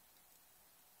man.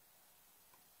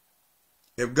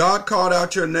 If God called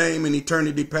out your name in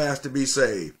eternity past to be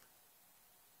saved,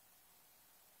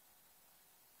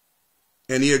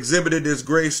 and he exhibited his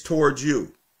grace towards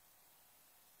you,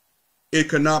 it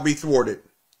cannot be thwarted.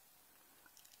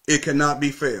 It cannot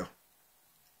be failed.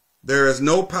 There is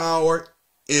no power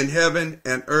in heaven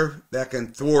and earth that can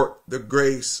thwart the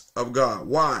grace of God.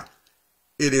 Why?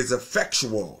 It is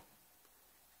effectual.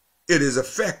 It is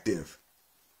effective.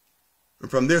 And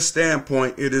from this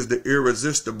standpoint, it is the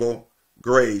irresistible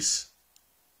grace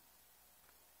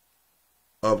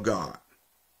of God.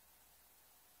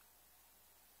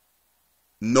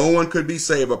 No one could be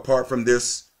saved apart from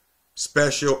this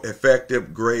special,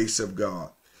 effective grace of God.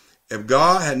 If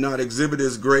God had not exhibited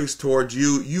his grace towards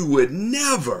you, you would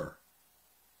never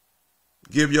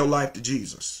give your life to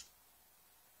Jesus,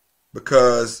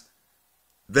 because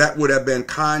that would have been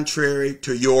contrary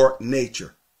to your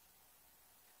nature,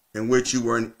 in which you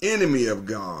were an enemy of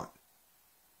God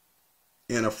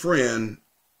and a friend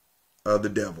of the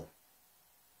devil.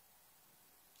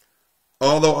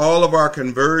 Although all of our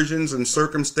conversions and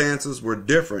circumstances were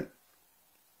different,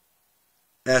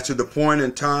 as to the point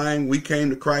in time we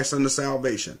came to Christ unto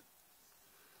salvation,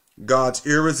 God's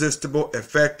irresistible,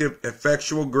 effective,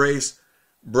 effectual grace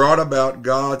brought about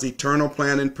God's eternal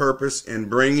plan and purpose in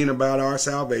bringing about our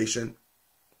salvation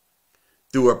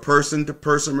through a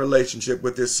person-to-person relationship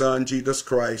with his Son, Jesus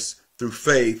Christ, through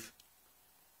faith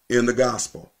in the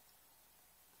gospel.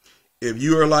 If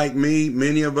you are like me,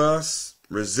 many of us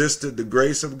resisted the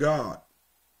grace of God.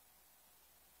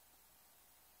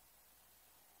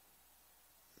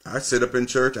 I sit up in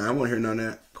church, I don't want to hear none of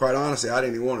that. Quite honestly, I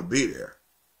didn't even want to be there.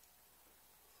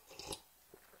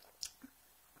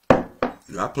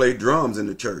 I played drums in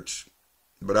the church,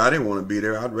 but I didn't want to be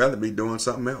there. I'd rather be doing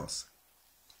something else.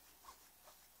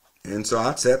 And so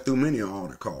I sat through many an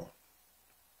altar call.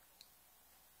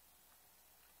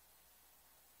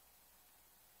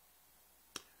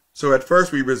 So at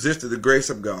first we resisted the grace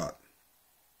of God.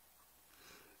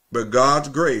 But God's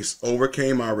grace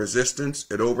overcame our resistance.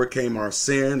 It overcame our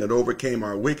sin. It overcame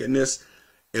our wickedness.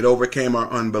 It overcame our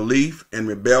unbelief and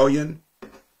rebellion.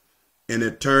 And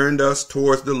it turned us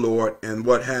towards the Lord. And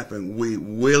what happened? We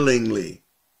willingly,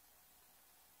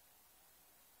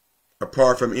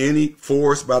 apart from any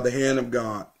force by the hand of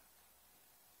God,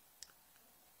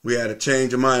 we had a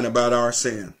change of mind about our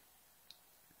sin.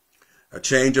 A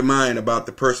change of mind about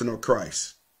the person of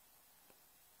Christ.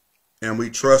 And we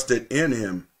trusted in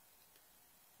him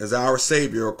as our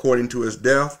Savior according to his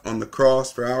death on the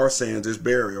cross for our sins, his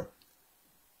burial,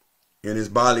 and his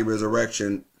bodily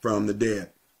resurrection from the dead.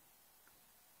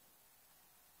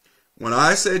 When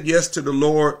I said yes to the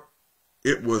Lord,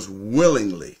 it was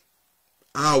willingly.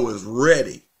 I was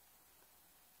ready.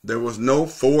 There was no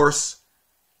force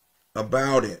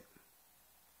about it.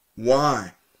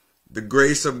 Why? The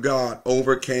grace of God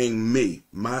overcame me,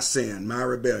 my sin, my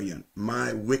rebellion,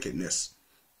 my wickedness.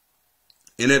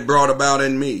 And it brought about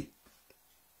in me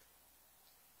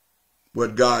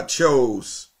what God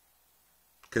chose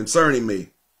concerning me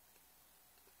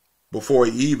before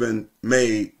he even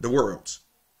made the worlds.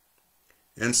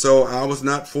 And so I was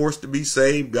not forced to be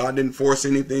saved. God didn't force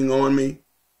anything on me.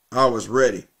 I was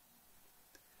ready.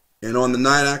 And on the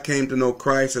night I came to know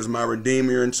Christ as my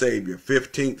Redeemer and Savior,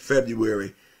 15th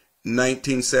February,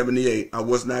 1978, I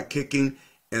was not kicking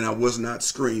and I was not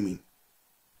screaming.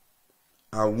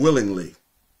 I willingly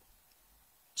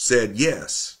said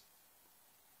yes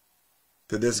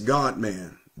to this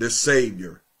God-man, this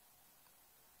Savior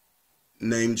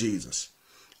named Jesus.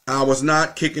 I was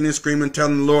not kicking and screaming,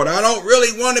 telling the Lord, I don't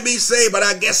really want to be saved, but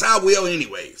I guess I will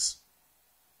anyways.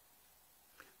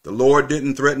 The Lord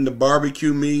didn't threaten to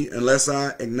barbecue me unless I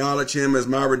acknowledge him as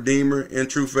my Redeemer in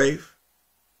true faith.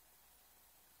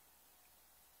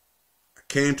 I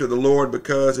came to the Lord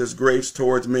because his grace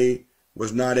towards me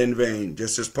was not in vain.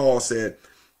 Just as Paul said,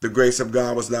 the grace of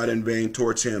God was not in vain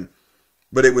towards him.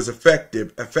 But it was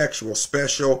effective, effectual,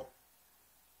 special,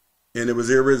 and it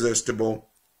was irresistible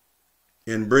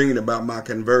in bringing about my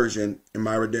conversion and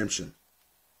my redemption.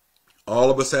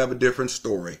 All of us have a different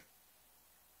story.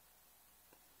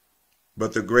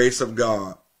 But the grace of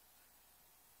God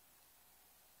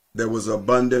that was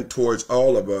abundant towards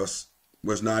all of us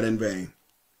was not in vain.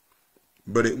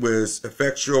 But it was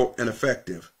effectual and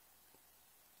effective.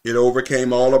 It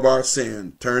overcame all of our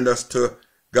sin, turned us to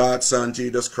God's Son,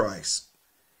 Jesus Christ.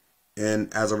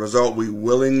 And as a result, we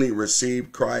willingly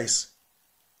received Christ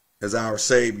as our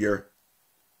Savior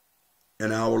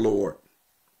and our Lord.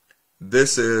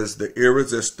 This is the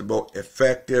irresistible,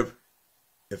 effective,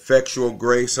 effectual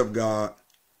grace of God,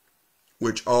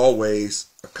 which always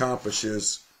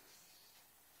accomplishes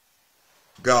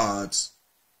God's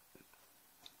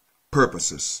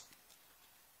purposes.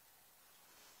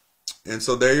 And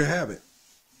so there you have it.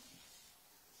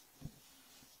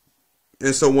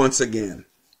 And so once again,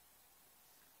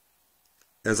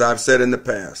 as I've said in the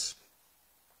past,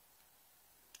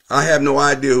 I have no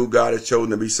idea who God has chosen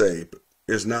to be saved.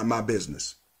 It's not my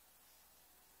business.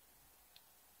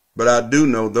 But I do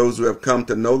know those who have come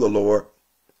to know the Lord,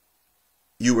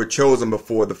 you were chosen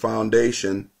before the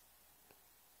foundation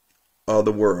of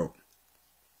the world.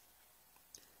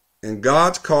 And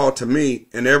God's call to me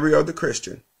and every other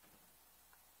Christian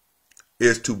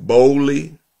is to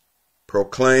boldly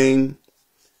proclaim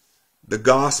the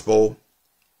gospel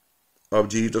of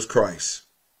Jesus Christ,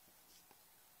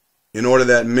 in order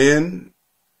that men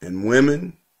and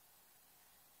women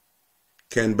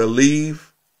can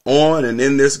believe on and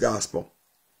in this gospel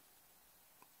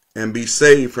and be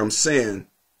saved from sin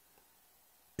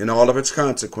and all of its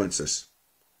consequences.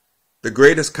 The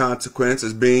greatest consequence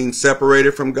is being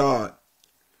separated from God.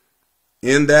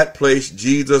 In that place,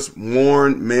 Jesus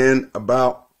warned men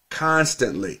about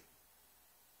constantly,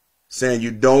 saying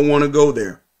you don't want to go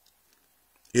there.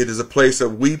 It is a place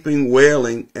of weeping,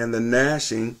 wailing, and the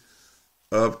gnashing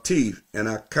of teeth. And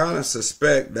I kind of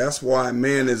suspect that's why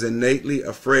man is innately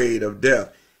afraid of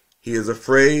death. He is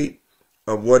afraid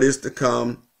of what is to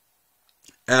come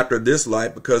after this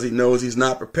life because he knows he's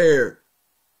not prepared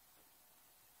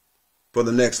for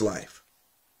the next life.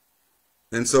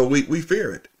 And so we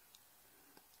fear it.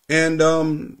 And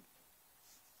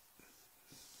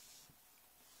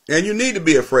you need to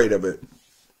be afraid of it.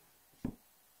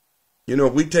 You know,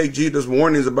 if we take Jesus'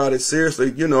 warnings about it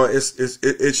seriously, you know,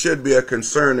 it should be a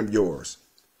concern of yours.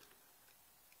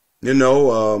 You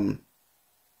know,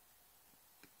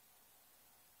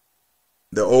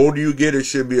 the older you get, it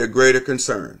should be a greater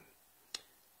concern.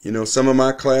 You know, some of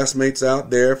my classmates out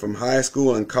there from high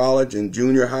school and college and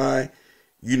junior high,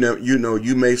 you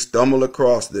may stumble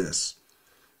across this.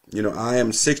 You know, I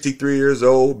am 63 years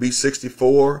old, be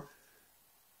 64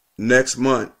 next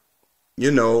month.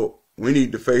 You know, we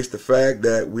need to face the fact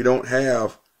that we don't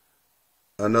have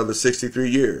another 63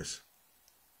 years.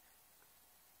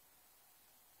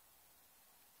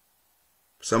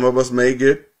 Some of us may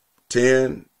get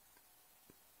 10,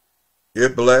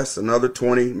 if blessed, another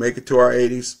 20, make it to our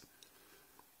 80s.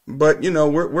 But, you know,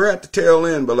 we're at the tail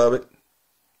end, beloved.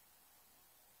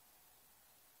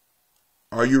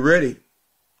 Are you ready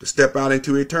to step out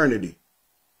into eternity?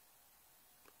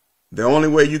 The only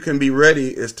way you can be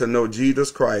ready is to know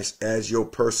Jesus Christ as your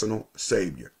personal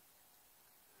Savior.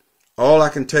 All I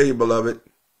can tell you, beloved,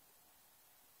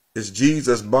 is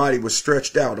Jesus' body was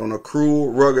stretched out on a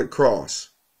cruel, rugged cross.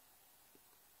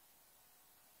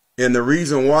 And the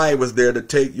reason why it was there to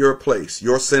take your place,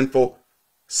 your sinful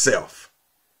self.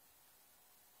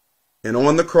 And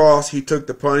on the cross, he took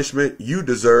the punishment you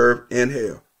deserve in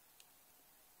hell.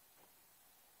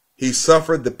 He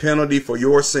suffered the penalty for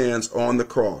your sins on the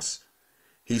cross.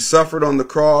 He suffered on the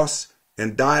cross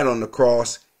and died on the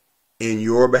cross in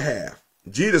your behalf.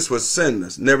 Jesus was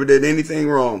sinless, never did anything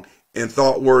wrong in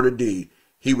thought, word, or deed.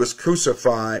 He was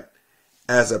crucified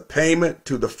as a payment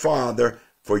to the Father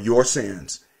for your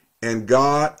sins. And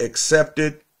God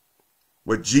accepted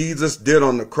what Jesus did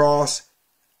on the cross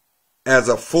as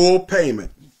a full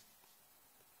payment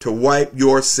to wipe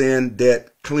your sin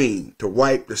debt clean, to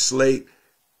wipe the slate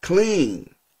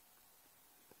clean.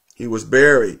 He was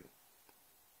buried,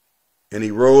 and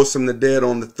he rose from the dead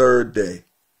on the third day.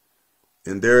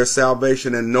 And there is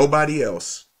salvation in nobody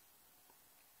else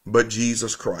but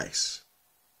Jesus Christ.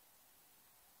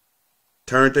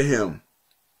 Turn to him.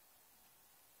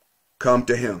 Come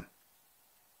to him.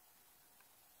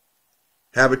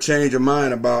 Have a change of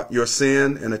mind about your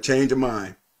sin and a change of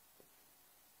mind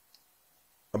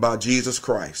about Jesus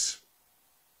Christ.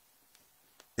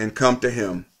 And come to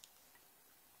him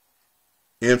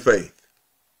in faith.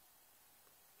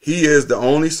 He is the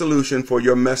only solution for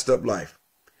your messed up life.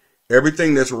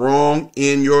 Everything that's wrong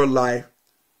in your life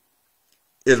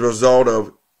is a result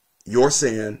of your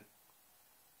sin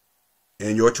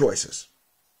and your choices.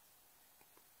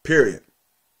 Period.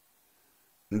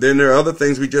 And then there are other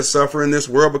things we just suffer in this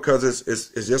world because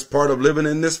it's just part of living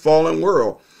in this fallen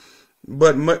world.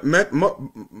 But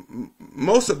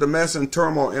most of the mess and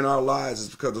turmoil in our lives is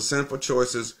because of sinful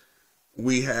choices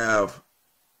we have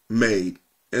made.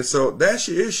 And so that's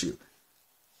your issue.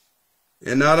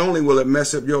 And not only will it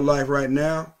mess up your life right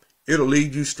now, it'll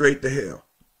lead you straight to hell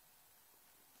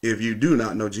if you do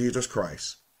not know Jesus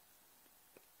Christ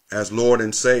as Lord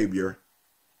and Savior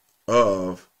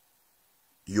of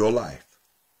your life.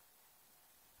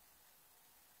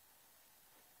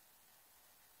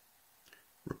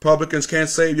 Republicans can't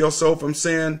save your soul from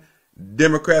sin.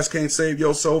 Democrats can't save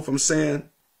your soul from sin.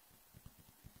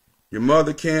 Your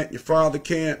mother can't. Your father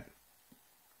can't.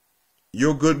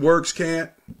 Your good works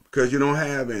can't because you don't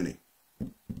have any.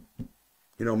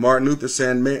 You know, Martin Luther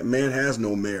said man has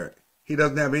no merit. He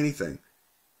doesn't have anything.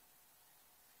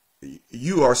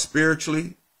 You are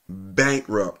spiritually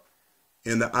bankrupt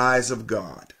in the eyes of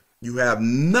God. You have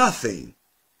nothing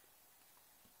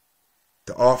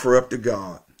to offer up to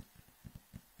God.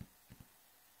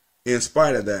 In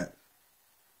spite of that,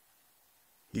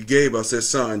 he gave us his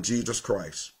son, Jesus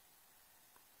Christ.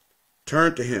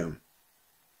 Turn to him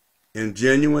in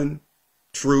genuine,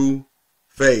 true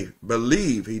faith.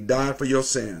 Believe he died for your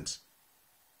sins.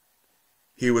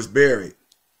 He was buried,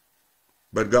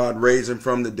 but God raised him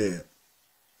from the dead.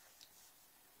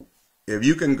 If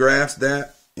you can grasp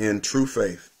that in true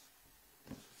faith,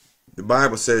 the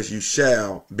Bible says you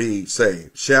shall be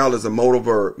saved. Shall is a modal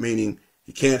verb, meaning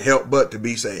you can't help but to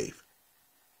be saved.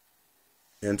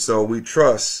 And so we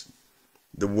trust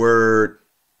the word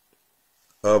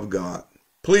of God.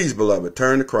 Please, beloved,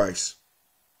 turn to Christ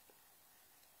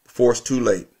before it's too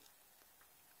late.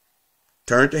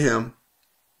 Turn to him.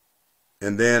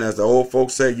 And then, as the old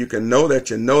folks say, you can know that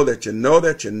you know that you know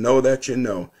that you know that you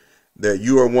know that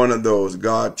you are one of those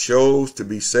God chose to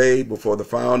be saved before the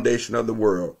foundation of the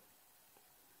world.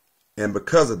 And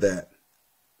because of that,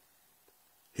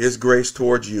 his grace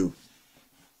towards you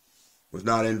was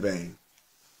not in vain,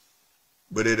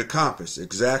 but it accomplished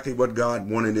exactly what God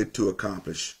wanted it to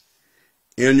accomplish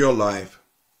in your life,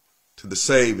 to the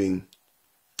saving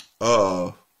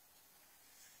of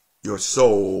your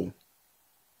soul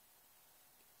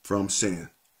from sin.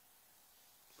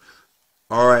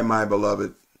 All right, my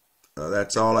beloved,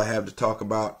 that's all I have to talk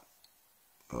about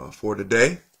for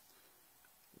today.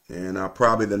 And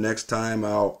probably the next time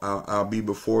I'll be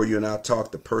before you and I'll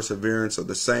talk the perseverance of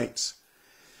the saints.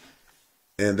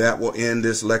 And that will end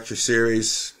this lecture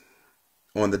series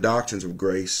on the doctrines of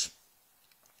grace.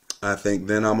 I think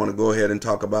then I'm going to go ahead and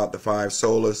talk about the 5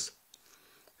 solas.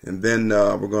 And then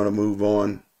we're going to move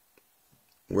on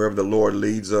wherever the Lord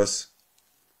leads us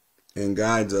and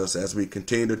guides us as we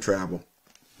continue to travel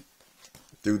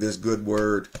through this good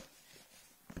word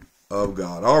of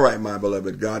God. All right, my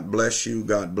beloved, God bless you.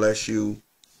 God bless you.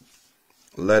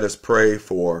 Let us pray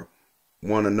for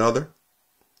one another.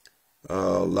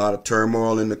 A lot of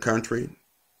turmoil in the country.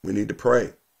 We need to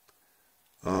pray.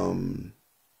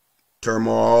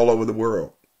 Turmoil all over the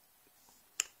world.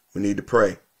 We need to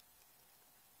pray.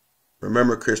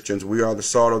 Remember, Christians, we are the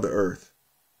salt of the earth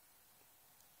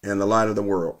and the light of the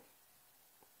world.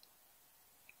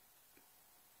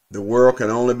 The world can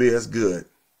only be as good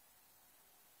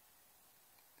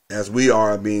as we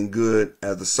are being good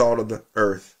as the salt of the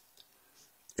earth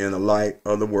and the light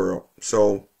of the world.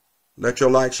 So let your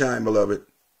light shine, beloved.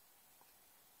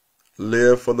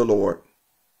 Live for the Lord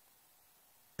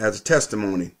as a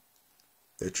testimony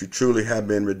that you truly have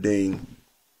been redeemed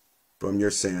from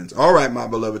your sins. All right, my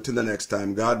beloved, till the next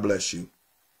time, God bless you.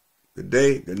 Good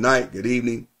day, good night, good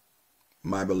evening,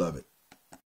 my beloved.